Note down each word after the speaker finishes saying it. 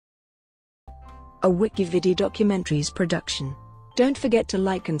a WikiVidi documentaries production. Don't forget to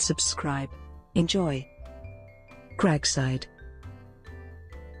like and subscribe. Enjoy. Cragside.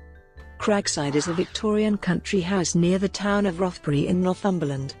 Cragside is a Victorian country house near the town of Rothbury in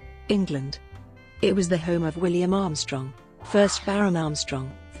Northumberland, England. It was the home of William Armstrong, 1st Baron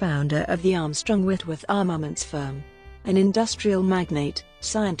Armstrong, founder of the Armstrong Whitworth armaments firm, an industrial magnate,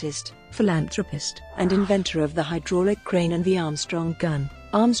 scientist, philanthropist, and inventor of the hydraulic crane and the Armstrong gun.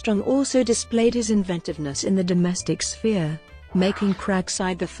 Armstrong also displayed his inventiveness in the domestic sphere, making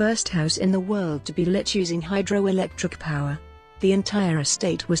Cragside the first house in the world to be lit using hydroelectric power. The entire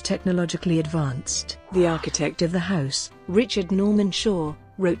estate was technologically advanced. The architect of the house, Richard Norman Shaw,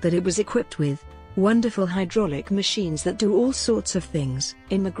 wrote that it was equipped with wonderful hydraulic machines that do all sorts of things.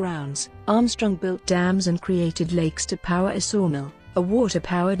 In the grounds, Armstrong built dams and created lakes to power a sawmill, a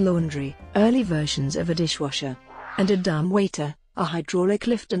water-powered laundry, early versions of a dishwasher, and a dumbwaiter, a hydraulic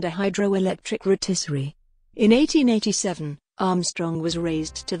lift and a hydroelectric rotisserie. In 1887, Armstrong was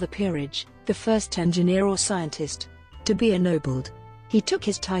raised to the peerage, the first engineer or scientist to be ennobled. He took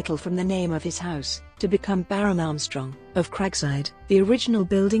his title from the name of his house, to become Baron Armstrong of Cragside. The original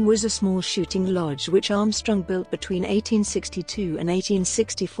building was a small shooting lodge which Armstrong built between 1862 and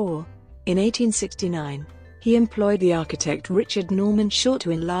 1864. In 1869, he employed the architect Richard Norman Shaw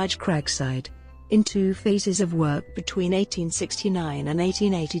to enlarge Cragside in two phases of work between 1869 and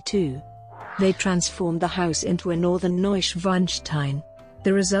 1882. They transformed the house into a northern Neuschwanstein.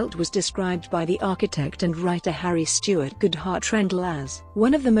 The result was described by the architect and writer Harry Stewart Goodhart-Rendell as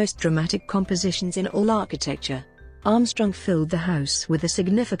one of the most dramatic compositions in all architecture. Armstrong filled the house with a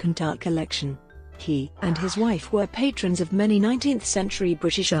significant art collection. He and his wife were patrons of many 19th-century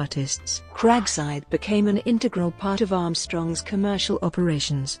British artists. Cragside became an integral part of Armstrong's commercial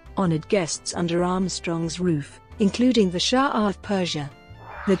operations. Honored guests under Armstrong's roof, including the Shah of Persia,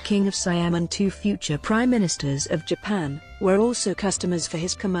 the King of Siam and two future Prime Ministers of Japan, were also customers for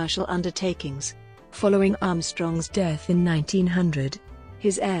his commercial undertakings. Following Armstrong's death in 1900,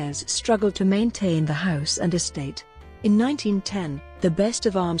 his heirs struggled to maintain the house and estate. In 1910, the best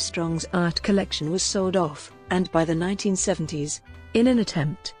of Armstrong's art collection was sold off, and by the 1970s, in an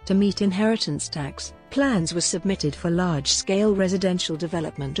attempt to meet inheritance tax, plans were submitted for large-scale residential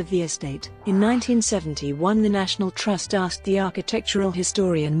development of the estate. In 1971, the National Trust asked the architectural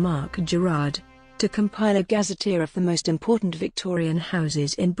historian Mark Gerard to compile a gazetteer of the most important Victorian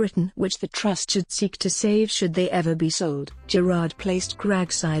houses in Britain which the Trust should seek to save should they ever be sold. Gerard placed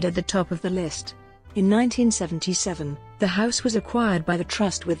Cragside at the top of the list. In 1977, the house was acquired by the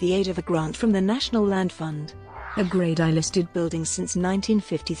Trust with the aid of a grant from the National Land Fund. A Grade I listed building since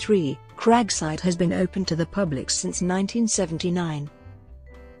 1953, Cragside has been open to the public since 1979.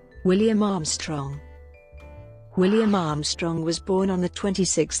 William Armstrong. William Armstrong was born on the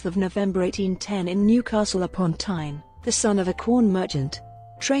 26th of November 1810 in Newcastle upon Tyne, the son of a corn merchant.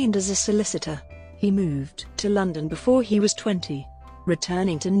 Trained as a solicitor, he moved to London before he was 20.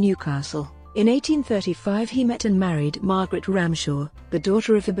 Returning to Newcastle, in 1835 he met and married Margaret Ramshaw, the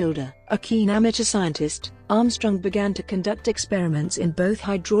daughter of a builder. A keen amateur scientist, Armstrong began to conduct experiments in both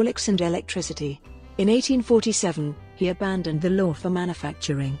hydraulics and electricity. In 1847, he abandoned the law for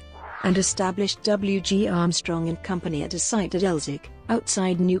manufacturing and established W.G. Armstrong and Company at a site at Elswick,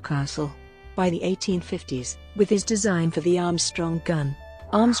 outside Newcastle. By the 1850s, with his design for the Armstrong gun,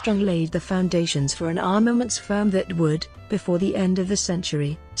 Armstrong laid the foundations for an armaments firm that would, before the end of the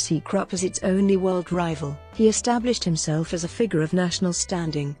century, see Krupp as its only world rival. He established himself as a figure of national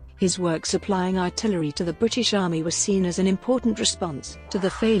standing. His work supplying artillery to the British Army was seen as an important response to the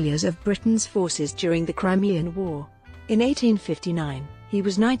failures of Britain's forces during the Crimean War. In 1859, he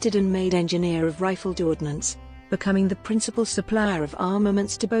was knighted and made engineer of rifled ordnance, becoming the principal supplier of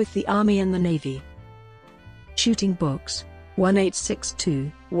armaments to both the Army and the Navy. Shooting box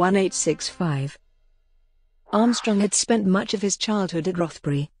 1862-1865. Armstrong had spent much of his childhood at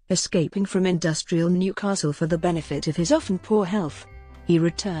Rothbury, escaping from industrial Newcastle for the benefit of his often poor health. He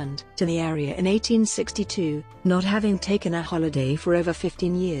returned to the area in 1862, not having taken a holiday for over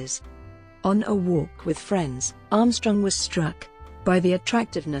 15 years. On a walk with friends, Armstrong was struck by the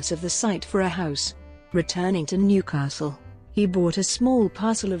attractiveness of the site for a house. Returning to Newcastle, he bought a small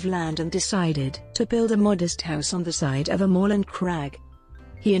parcel of land and decided to build a modest house on the side of a moorland crag.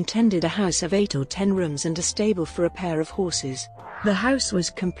 He intended a house of 8 or 10 rooms and a stable for a pair of horses. The house was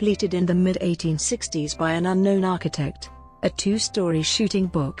completed in the mid-1860s by an unknown architect, a two-story shooting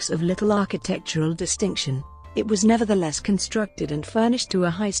box of little architectural distinction. It was nevertheless constructed and furnished to a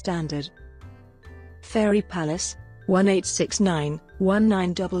high standard. Fairy Palace,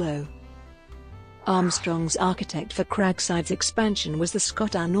 1869-1900. Armstrong's architect for Cragside's expansion was the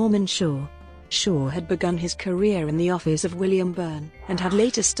Scot Norman Shaw. Shaw had begun his career in the office of William Byrne, and had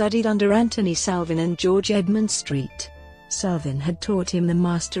later studied under Anthony Salvin and George Edmund Street. Salvin had taught him the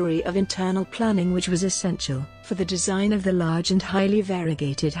mastery of internal planning, which was essential for the design of the large and highly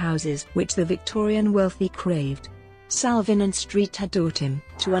variegated houses which the Victorian wealthy craved. Salvin and Street had taught him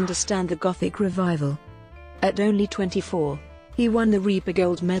to understand the Gothic revival. At only 24, he won the Reaper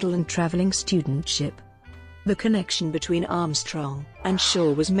Gold Medal and travelling studentship. The connection between Armstrong and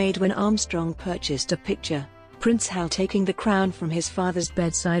Shaw was made when Armstrong purchased a picture, Prince Hal taking the crown from his father's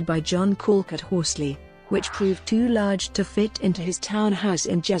bedside by John Calcott Horsley, which proved too large to fit into his townhouse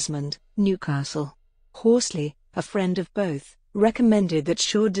in Jesmond, Newcastle. Horsley, a friend of both, recommended that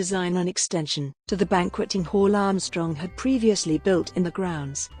Shaw design an extension to the banqueting hall Armstrong had previously built in the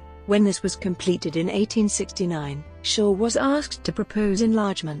grounds. When this was completed in 1869, Shaw was asked to propose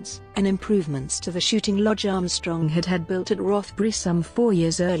enlargements and improvements to the shooting lodge Armstrong had built at Rothbury some 4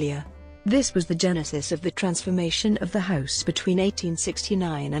 years earlier. This was the genesis of the transformation of the house between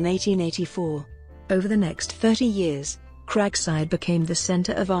 1869 and 1884. Over the next 30 years, Cragside became the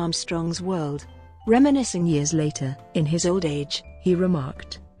centre of Armstrong's world. Reminiscing years later, in his old age, he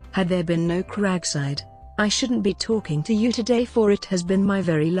remarked, "Had there been no Cragside, I shouldn't be talking to you today, for it has been my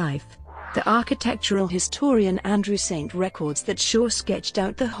very life." The architectural historian Andrew Saint records that Shaw sketched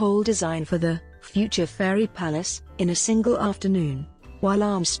out the whole design for the future Fairy Palace in a single afternoon, while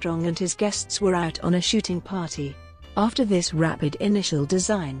Armstrong and his guests were out on a shooting party. After this rapid initial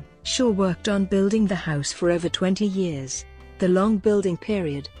design, Shaw worked on building the house for over 20 years. The long building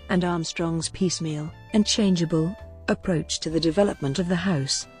period, and Armstrong's piecemeal and changeable approach to the development of the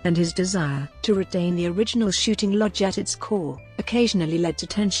house, and his desire to retain the original shooting lodge at its core, occasionally led to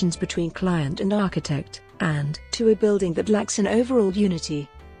tensions between client and architect, and to a building that lacks an overall unity.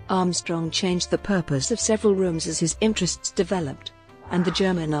 Armstrong changed the purpose of several rooms as his interests developed, and the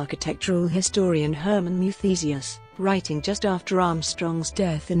German architectural historian Hermann Muthesius, writing just after Armstrong's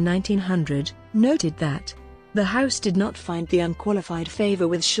death in 1900, noted that the house did not find the unqualified favour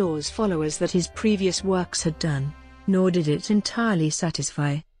with Shaw's followers that his previous works had done, nor did it entirely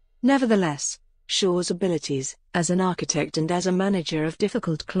satisfy. Nevertheless, Shaw's abilities as an architect and as a manager of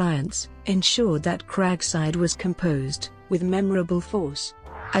difficult clients ensured that Cragside was composed with memorable force.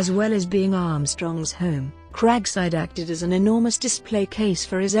 As well as being Armstrong's home, Cragside acted as an enormous display case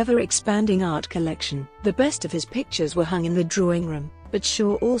for his ever-expanding art collection. The best of his pictures were hung in the drawing room, but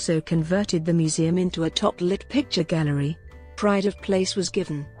Shaw also converted the museum into a top-lit picture gallery. Pride of place was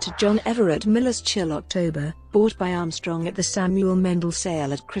given to John Everett Miller's Chill October, bought by Armstrong at the Samuel Mendel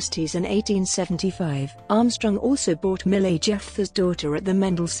sale at Christie's in 1875. Armstrong also bought Millie Jephthah's Daughter at the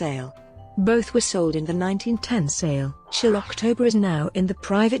Mendel sale. Both were sold in the 1910 sale. Chill October is now in the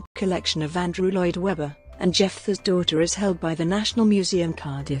private collection of Andrew Lloyd Webber, and Jephthah's Daughter is held by the National Museum,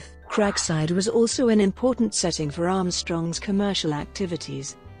 Cardiff. Cragside was also an important setting for Armstrong's commercial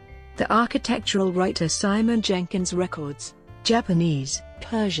activities. The architectural writer Simon Jenkins records, Japanese,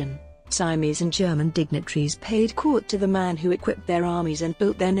 Persian, Siamese and German dignitaries paid court to the man who equipped their armies and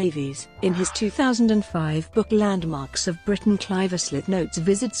built their navies. In his 2005 book Landmarks of Britain, Clive Aslit notes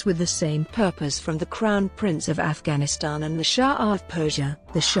visits with the same purpose from the Crown Prince of Afghanistan and the Shah of Persia.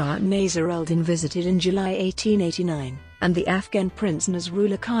 The Shah Nasir al-Din visited in July 1889, and the Afghan Prince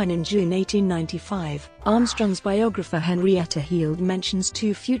Nasrullah Khan in June 1895. Armstrong's biographer Henrietta Heald mentions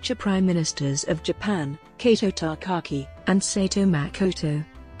two future Prime Ministers of Japan, Kato Takaki and Sato Makoto,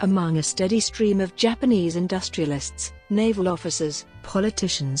 among a steady stream of Japanese industrialists, naval officers,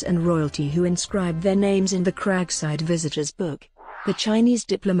 politicians and royalty who inscribed their names in the Cragside Visitors Book. The Chinese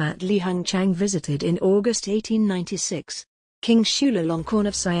diplomat Li Hongqiang visited in August 1896. King Chulalongkorn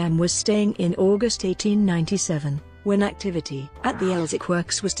of Siam was staying in August 1897, when activity at the Elsick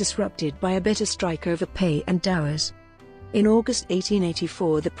Works was disrupted by a bitter strike over pay and dowers. In August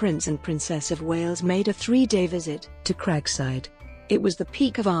 1884, the Prince and Princess of Wales made a 3-day visit to Cragside. It was the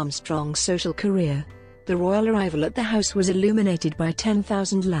peak of Armstrong's social career. The royal arrival at the house was illuminated by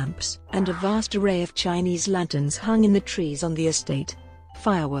 10,000 lamps and a vast array of Chinese lanterns hung in the trees on the estate.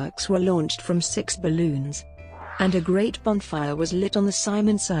 Fireworks were launched from 6 balloons, and a great bonfire was lit on the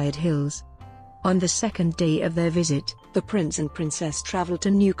Simonside Hills. On the second day of their visit, the Prince and Princess travelled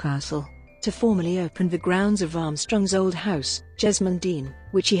to Newcastle to formally open the grounds of Armstrong's old house, Jesmond Dean,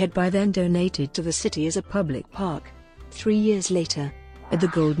 which he had by then donated to the city as a public park. 3 years later, at the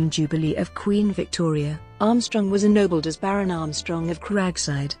Golden Jubilee of Queen Victoria, Armstrong was ennobled as Baron Armstrong of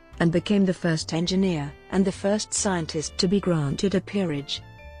Cragside, and became the first engineer and the first scientist to be granted a peerage.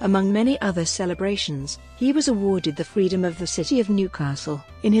 Among many other celebrations, he was awarded the Freedom of the City of Newcastle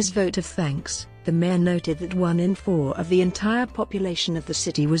in his vote of thanks. The mayor noted that 1 in 4 of the entire population of the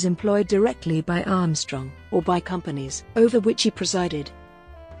city was employed directly by Armstrong, or by companies over which he presided.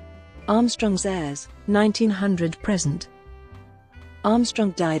 Armstrong's heirs, 1900 present.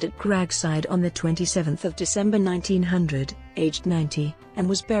 Armstrong died at Cragside on the 27th of December 1900, aged 90, and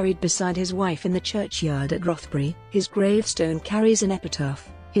was buried beside his wife in the churchyard at Rothbury. His gravestone carries an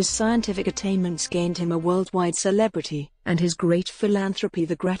epitaph: "His scientific attainments gained him a worldwide celebrity, and his great philanthropy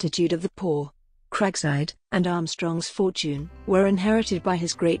the gratitude of the poor." Cragside and Armstrong's fortune were inherited by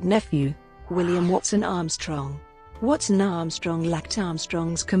his great-nephew, William Watson Armstrong. Watson Armstrong lacked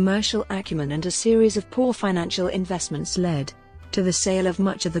Armstrong's commercial acumen, and a series of poor financial investments led to the sale of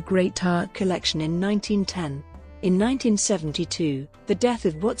much of the great art collection in 1910. In 1972, the death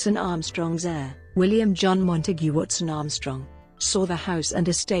of Watson Armstrong's heir, William John Montague Watson Armstrong, saw the house and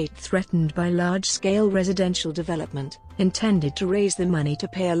estate threatened by large-scale residential development, intended to raise the money to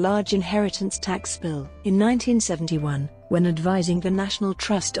pay a large inheritance tax bill. In 1971, when advising the National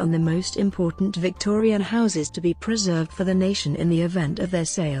Trust on the most important Victorian houses to be preserved for the nation in the event of their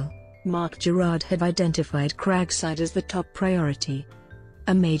sale, Mark Gerard had identified Cragside as the top priority.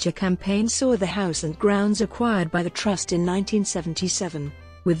 A major campaign saw the house and grounds acquired by the Trust in 1977,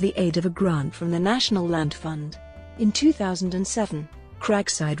 with the aid of a grant from the National Land Fund. In 2007,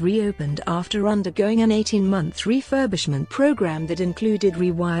 Cragside reopened after undergoing an 18-month refurbishment program that included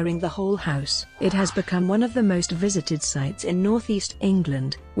rewiring the whole house. It has become one of the most visited sites in northeast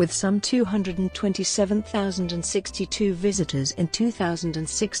England, with some 227,062 visitors in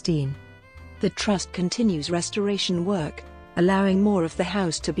 2016. The Trust continues restoration work, allowing more of the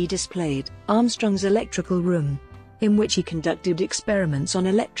house to be displayed. Armstrong's electrical room, in which he conducted experiments on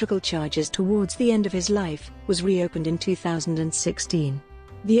electrical charges towards the end of his life, was reopened in 2016.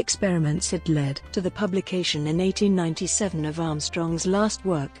 The experiments had led to the publication in 1897 of Armstrong's last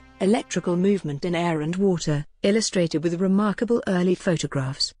work, Electrical Movement in Air and Water, illustrated with remarkable early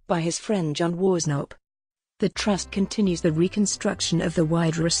photographs by his friend John Worsnop. The Trust continues the reconstruction of the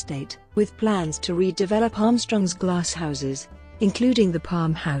wider estate, with plans to redevelop Armstrong's glass houses, including the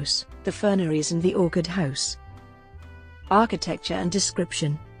Palm House, the Ferneries and the Orchid House. Architecture and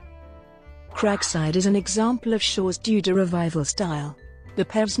description. Cragside is an example of Shaw's Tudor Revival style. The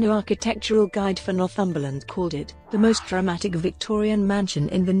Pevsner Architectural Guide for Northumberland called it the most dramatic Victorian mansion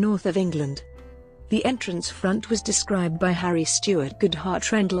in the north of England. The entrance front was described by Harry Stewart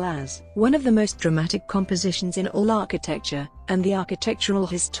Goodhart-Rendell as one of the most dramatic compositions in all architecture, and the architectural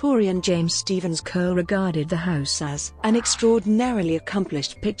historian James Stephens Cole regarded the house as an extraordinarily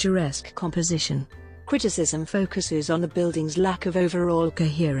accomplished picturesque composition. Criticism focuses on the building's lack of overall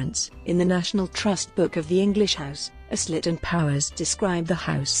coherence. In the National Trust Book of the English House, Astlett and Powers describe the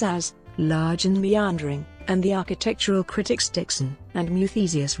house as large and meandering, and the architectural critics Dixon and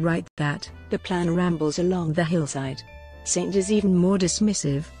Muthesius write that the plan rambles along the hillside. Saint is even more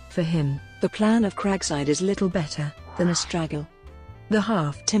dismissive. For him, the plan of Cragside is little better than a straggle. The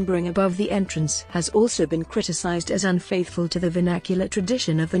half-timbering above the entrance has also been criticized as unfaithful to the vernacular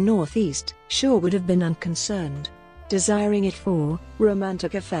tradition of the Northeast. Shaw would have been unconcerned. Desiring it for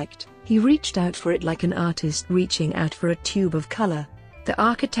romantic effect, he reached out for it like an artist reaching out for a tube of color. The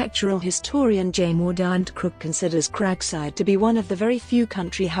architectural historian J. Mordaunt Crook considers Cragside to be one of the very few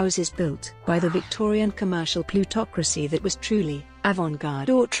country houses built by the Victorian commercial plutocracy that was truly avant-garde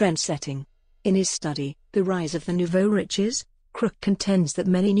or trend-setting. In his study, The Rise of the Nouveau Riches, Crook contends that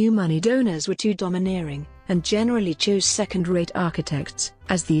many new money donors were too domineering, and generally chose second-rate architects,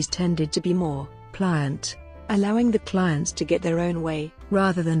 as these tended to be more pliant, allowing the clients to get their own way,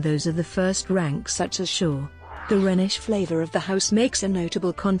 rather than those of the first rank such as Shaw. The Rhenish flavour of the house makes a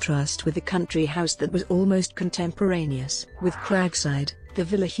notable contrast with the country house that was almost contemporaneous with Cragside, the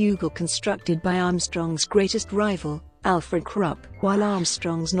Villa Hugel constructed by Armstrong's greatest rival, Alfred Krupp. While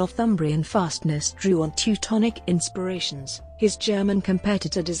Armstrong's Northumbrian fastness drew on Teutonic inspirations, his German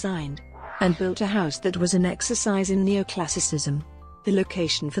competitor designed and built a house that was an exercise in neoclassicism. The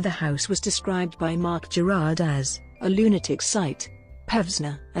location for the house was described by Mark Gerard as a lunatic site.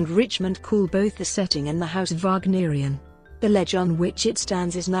 Pevsner and Richmond call both the setting and the house Wagnerian. The ledge on which it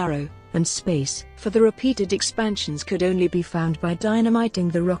stands is narrow, and space for the repeated expansions could only be found by dynamiting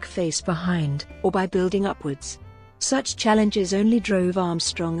the rock face behind, or by building upwards. Such challenges only drove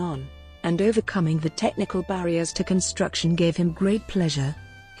Armstrong on, and overcoming the technical barriers to construction gave him great pleasure.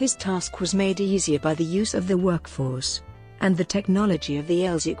 His task was made easier by the use of the workforce and the technology of the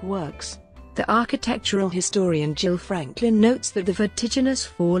Elsic works. The architectural historian Jill Franklin notes that the vertiginous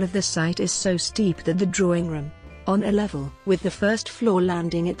fall of the site is so steep that the drawing room, on a level with the first floor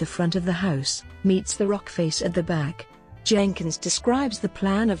landing at the front of the house, meets the rock face at the back. Jenkins describes the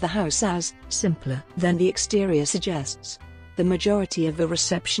plan of the house as simpler than the exterior suggests. The majority of the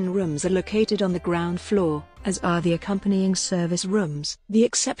reception rooms are located on the ground floor, as are the accompanying service rooms. The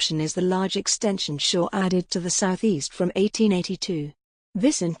exception is the large extension Shaw added to the southeast from 1882.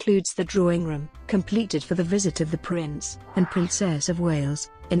 This includes the drawing room, completed for the visit of the Prince and Princess of Wales,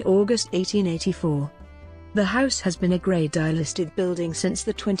 in August 1884. The house has been a Grade I listed building since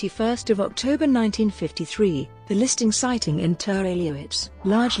the 21st of October 1953, the listing citing inter alia's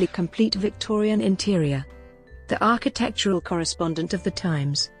largely complete Victorian interior. The architectural correspondent of the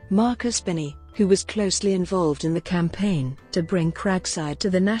Times, Marcus Binney, who was closely involved in the campaign to bring Cragside to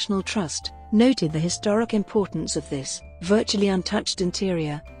the National Trust, noted the historic importance of this virtually untouched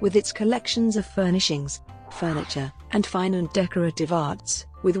interior, with its collections of furnishings, furniture, and fine and decorative arts,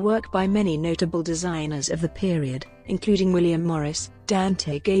 with work by many notable designers of the period, including William Morris,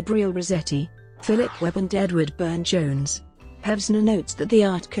 Dante Gabriel Rossetti, Philip Webb and Edward Burne-Jones. Pevsner notes that the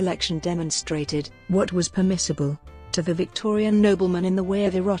art collection demonstrated what was permissible to the Victorian nobleman in the way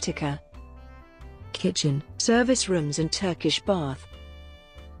of erotica. Kitchen, service rooms and Turkish bath.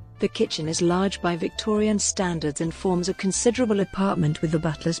 The kitchen is large by Victorian standards and forms a considerable apartment with the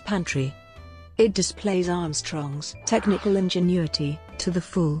butler's pantry. It displays Armstrong's technical ingenuity to the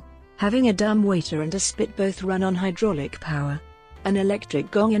full, having a dumbwaiter and a spit both run on hydraulic power. An electric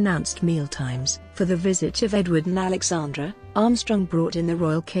gong announced mealtimes. For the visit of Edward and Alexandra, Armstrong brought in the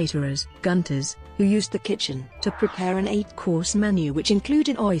royal caterers, Gunters, who used the kitchen to prepare an 8-course menu which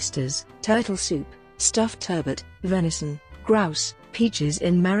included oysters, turtle soup, stuffed turbot, venison, grouse, peaches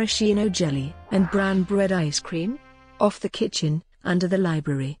in maraschino jelly, and brown bread ice cream. Off the kitchen, under the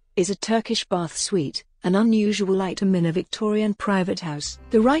library, is a Turkish bath suite, an unusual item in a Victorian private house.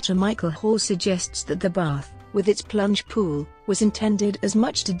 The writer Michael Hall suggests that the bath, with its plunge pool, was intended as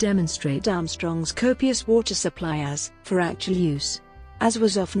much to demonstrate Armstrong's copious water supply as for actual use. As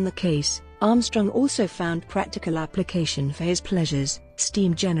was often the case, Armstrong also found practical application for his pleasures.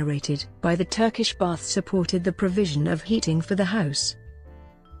 Steam generated by the Turkish bath supported the provision of heating for the house.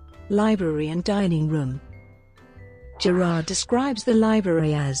 Library and dining room. Gerard describes the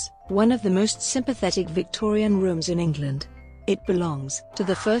library as one of the most sympathetic Victorian rooms in England. It belongs to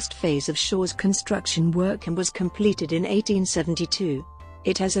the first phase of Shaw's construction work and was completed in 1872.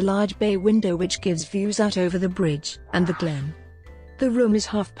 It has a large bay window which gives views out over the bridge and the glen. The room is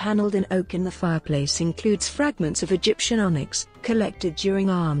half-panelled in oak and the fireplace includes fragments of Egyptian onyx, collected during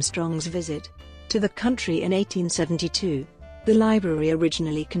Armstrong's visit to the country in 1872. The library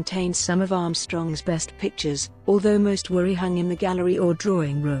originally contained some of Armstrong's best pictures, although most were hung in the gallery or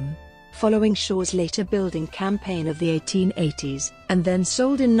drawing room. Following Shaw's later building campaign of the 1880s, and then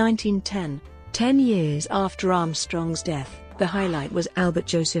sold in 1910, 10 years after Armstrong's death, the highlight was Albert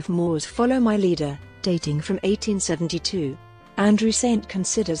Joseph Moore's Follow My Leader, dating from 1872. Andrew Saint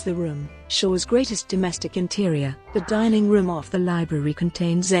considers the room Shaw's greatest domestic interior. The dining room off the library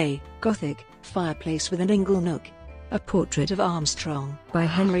contains a Gothic fireplace with an ingle nook. A portrait of Armstrong by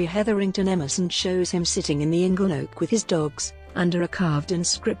Henry Hetherington Emerson shows him sitting in the ingle nook with his dogs, under a carved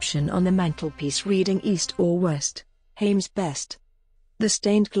inscription on the mantelpiece reading East or West, Hame's Best. The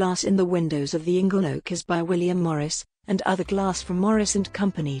stained glass in the windows of the ingle nook is by William Morris, and other glass from Morris and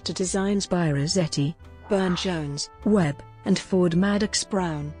Company to designs by Rossetti, Burne-Jones, Webb, and Ford Madox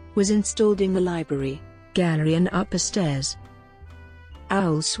Brown, was installed in the library, gallery and upper stairs.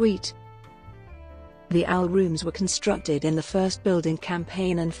 Owl Suite. The owl rooms were constructed in the first building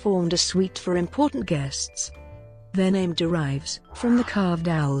campaign and formed a suite for important guests. Their name derives from the carved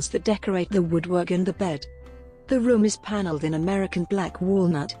owls that decorate the woodwork and the bed. The room is panelled in American black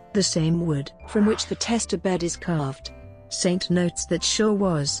walnut, the same wood from which the tester bed is carved. Saint notes that Shaw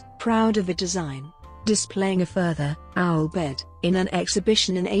was proud of the design, displaying a further owl bed in an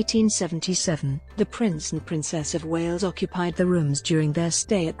exhibition in 1877. The Prince and Princess of Wales occupied the rooms during their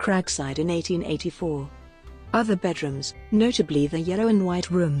stay at Cragside in 1884. Other bedrooms, notably the yellow and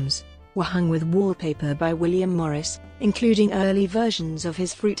white rooms, were hung with wallpaper by William Morris, including early versions of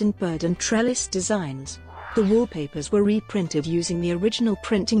his fruit and bird and trellis designs. The wallpapers were reprinted using the original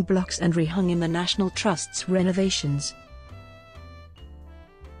printing blocks and rehung in the National Trust's renovations.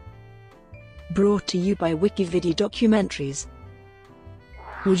 Brought to you by WikiVidi documentaries.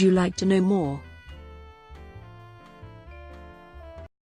 Would you like to know more?